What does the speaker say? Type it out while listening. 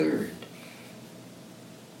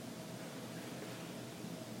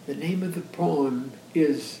The name of the poem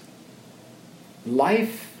is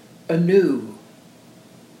Life Anew.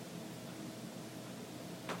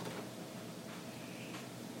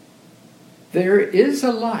 There is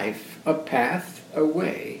a life, a path, a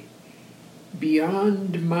way,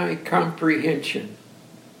 beyond my comprehension,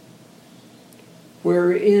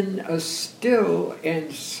 wherein a still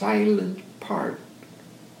and silent part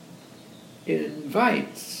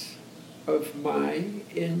invites of my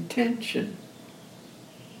intention.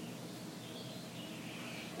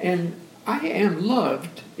 And I am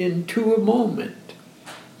loved into a moment,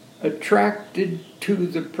 attracted to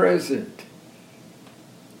the present,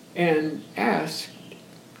 and asked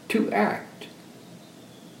to act,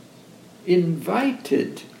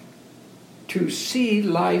 invited to see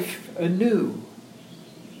life anew.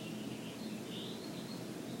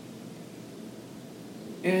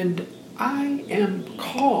 And I am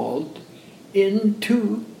called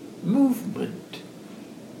into movement,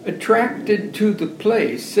 attracted to the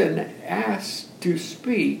place and asked to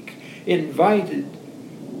speak, invited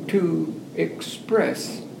to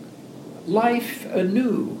express life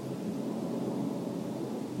anew.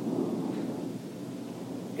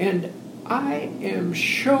 And I am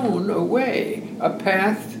shown a way, a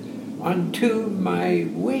path unto my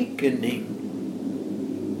awakening,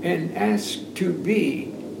 and asked to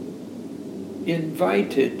be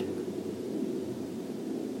invited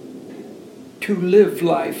to live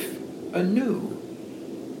life anew.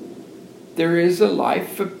 There is a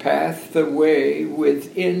life, a path, a way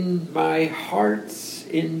within my heart's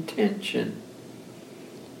intention.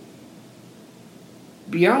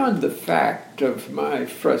 Beyond the fact of my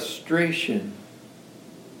frustration,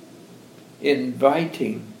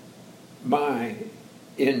 inviting my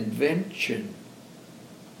invention.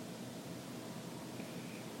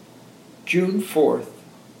 June 4th,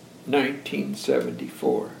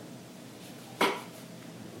 1974.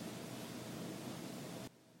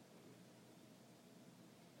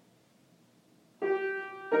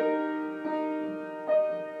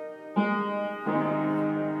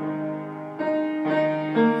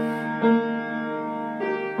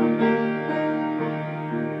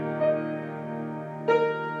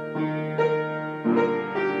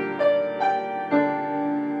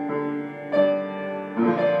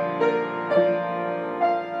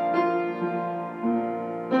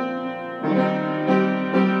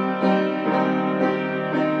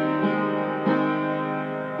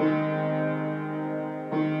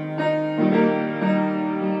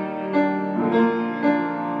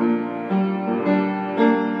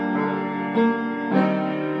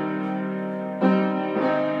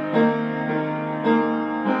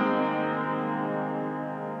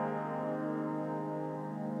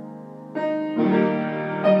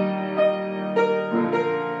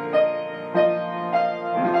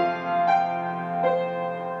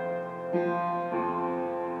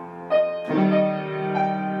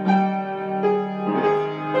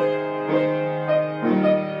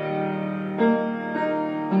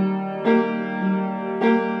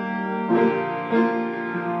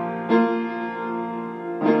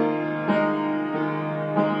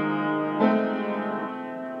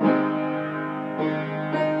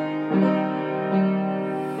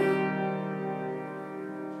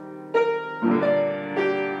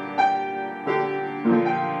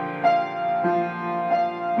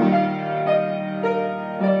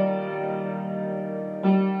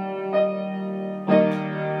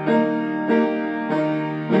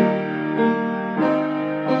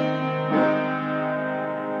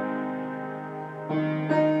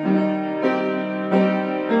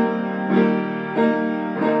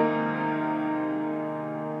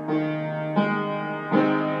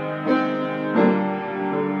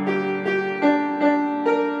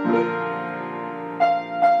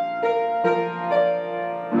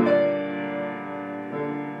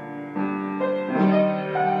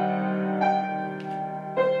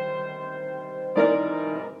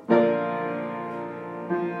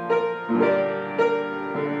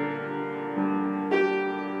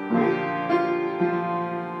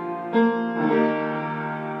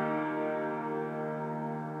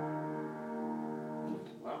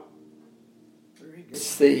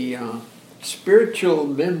 It's the spiritual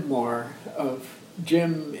memoir of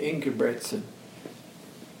Jim Ingebretson.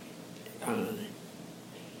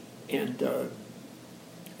 And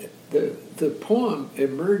the poem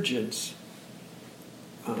Emergence,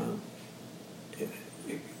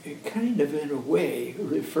 it kind of in a way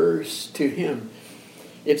refers to him.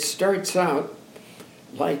 It starts out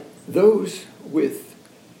like those with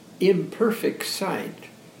imperfect sight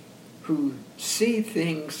who see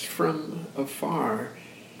things from afar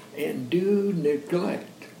and do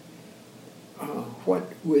neglect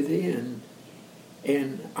what within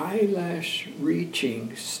an eyelash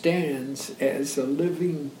reaching stands as a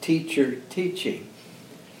living teacher teaching.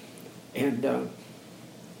 And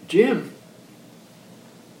Jim,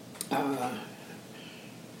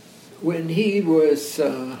 when he was,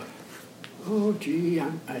 he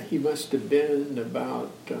must have been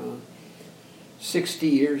about 60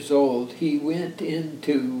 years old, he went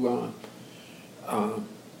into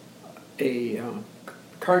a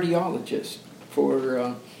cardiologist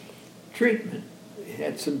for treatment. He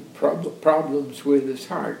had some problems with his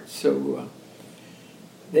heart, so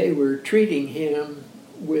they were treating him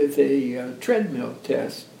with a treadmill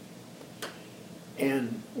test.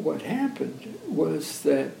 And what happened was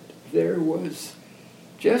that there was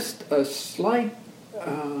just a slight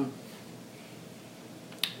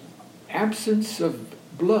absence of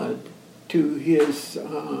blood to his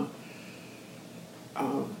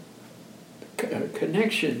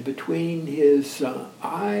connection between his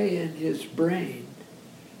eye and his brain,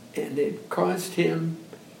 and it caused him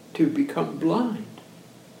to become blind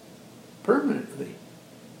permanently.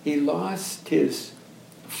 He lost his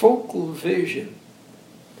focal vision.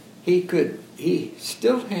 He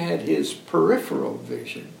still had his peripheral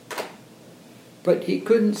vision, but he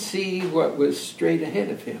couldn't see what was straight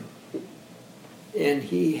ahead of him. And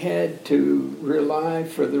he had to rely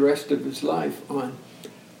for the rest of his life on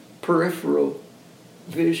peripheral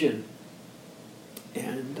vision.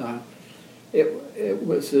 And it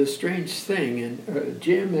was a strange thing. And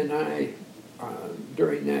Jim and I,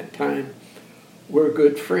 during that time, were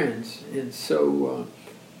good friends. And so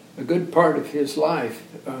a good part of his life,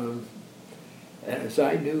 as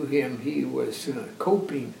I knew him, he was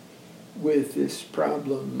coping with this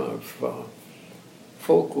problem of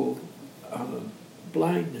focal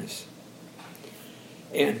blindness.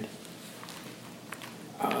 And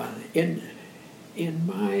in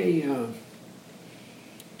my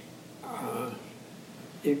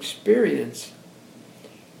experience,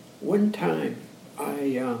 one time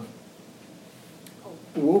I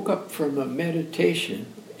woke up from a meditation,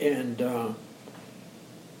 and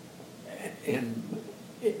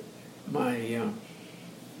my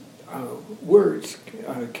words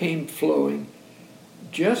came flowing.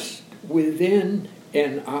 Just within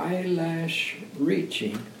an eyelash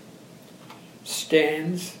reaching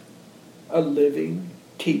stands a living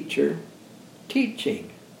teacher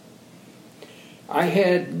teaching. I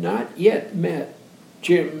had not yet met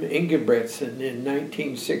Jim Ingebretson in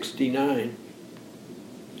 1969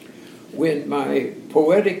 when my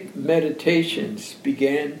poetic meditations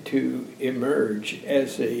began to emerge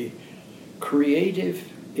as a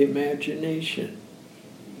creative imagination.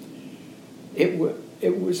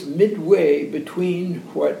 It was midway between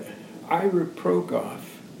what Ira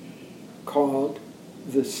Progoff called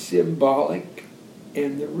the symbolic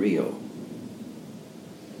and the real.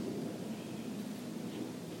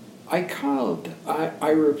 I called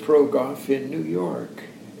Ira Progoff in New York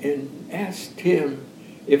and asked him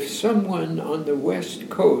if someone on the West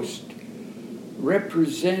Coast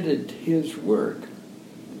represented his work.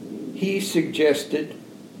 He suggested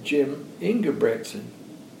Jim Ingebretson.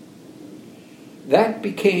 That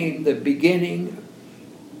became the beginning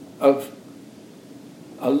of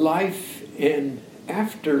a life and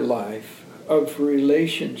afterlife of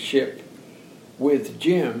relationship with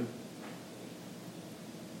Jim.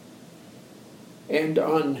 And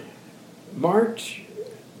on March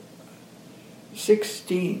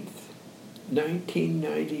 16th,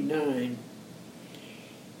 1999,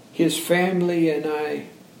 his family and I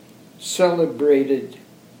celebrated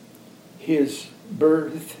his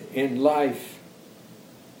birth and life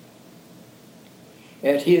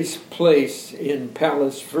at his place in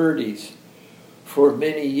Palos Verdes for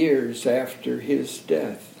many years after his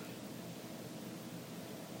death.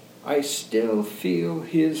 I still feel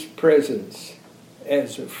his presence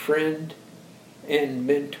as a friend and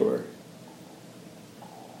mentor,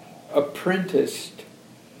 apprenticed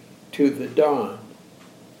to the dawn,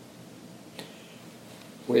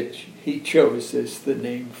 which he chose as the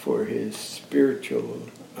name for his spiritual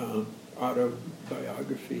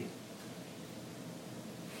autobiography.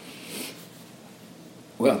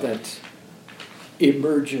 Well, that's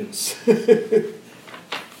emergence.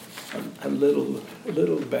 a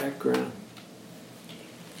little background.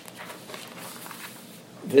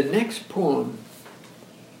 The next poem,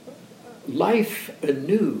 Life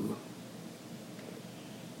Anew.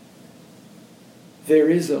 There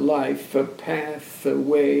is a life, a path, a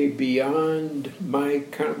way beyond my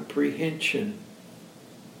comprehension.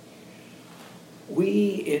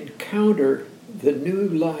 We encounter the new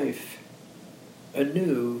life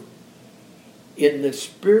anew in the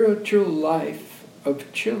spiritual life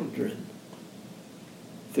of children,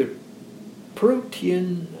 the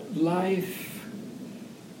protean life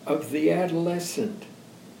of the adolescent,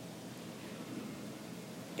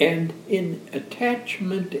 and in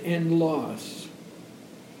attachment and loss,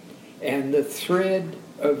 and the thread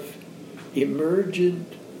of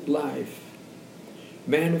emergent life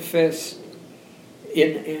manifests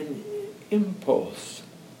in an impulse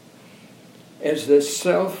as the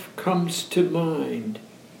self comes to mind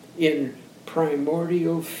in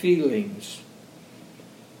primordial feelings,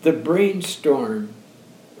 the brainstorm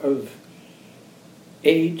of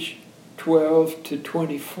age 12 to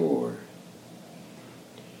 24.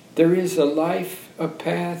 There is a life, a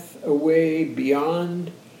path, a way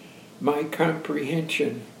beyond my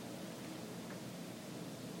comprehension.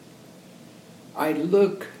 I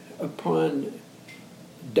look upon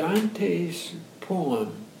Dante's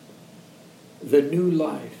poem, The New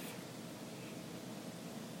Life,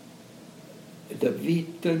 the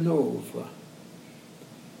Vita Nova,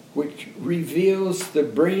 which reveals the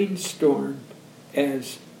brainstorm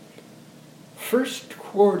as first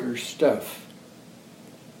quarter stuff,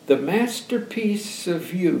 the masterpiece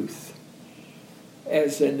of youth,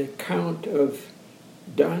 as an account of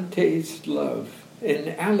Dante's love, an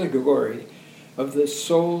allegory of the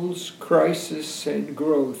soul's crisis and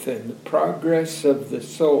growth and the progress of the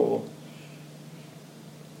soul.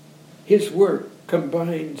 His work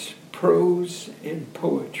combines prose and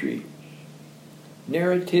poetry,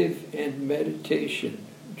 narrative and meditation,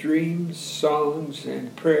 dreams, songs,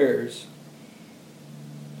 and prayers.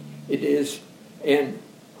 It is an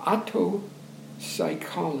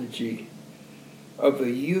autopsychology of a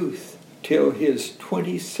youth till his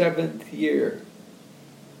 27th year.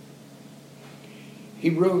 He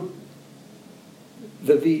wrote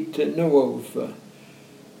the Vita Nova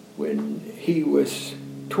when he was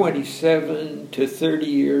 27 to 30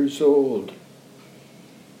 years old.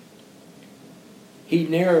 He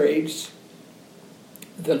narrates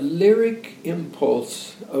the lyric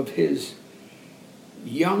impulse of his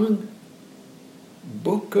young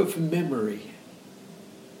book of memory.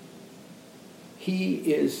 He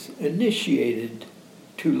is initiated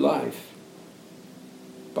to life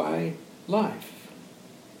by life,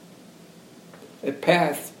 a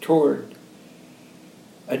path toward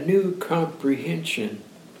a new comprehension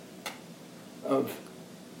of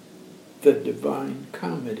the Divine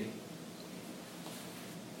Comedy.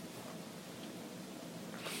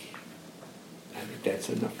 I think that's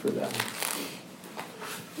enough for that.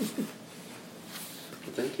 Well,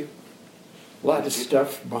 thank you. A lot of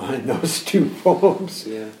stuff behind those two poems.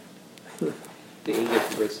 Yeah. The Inga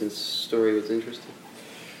Brinson's story was interesting.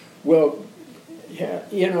 Well, yeah,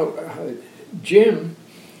 Jim,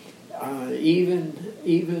 even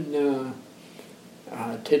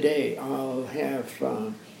today, I'll have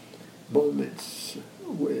moments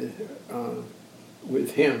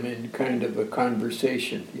with him in kind of a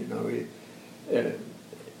conversation.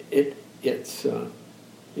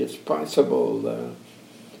 It's possible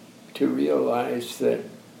to realize that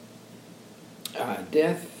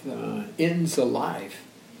death ends a life,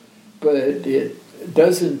 but it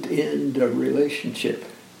doesn't end a relationship.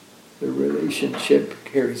 The relationship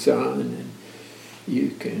carries on, and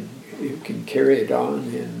you can carry it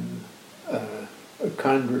on in a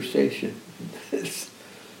conversation. Just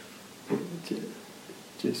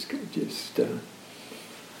the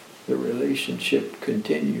relationship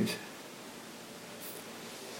continues.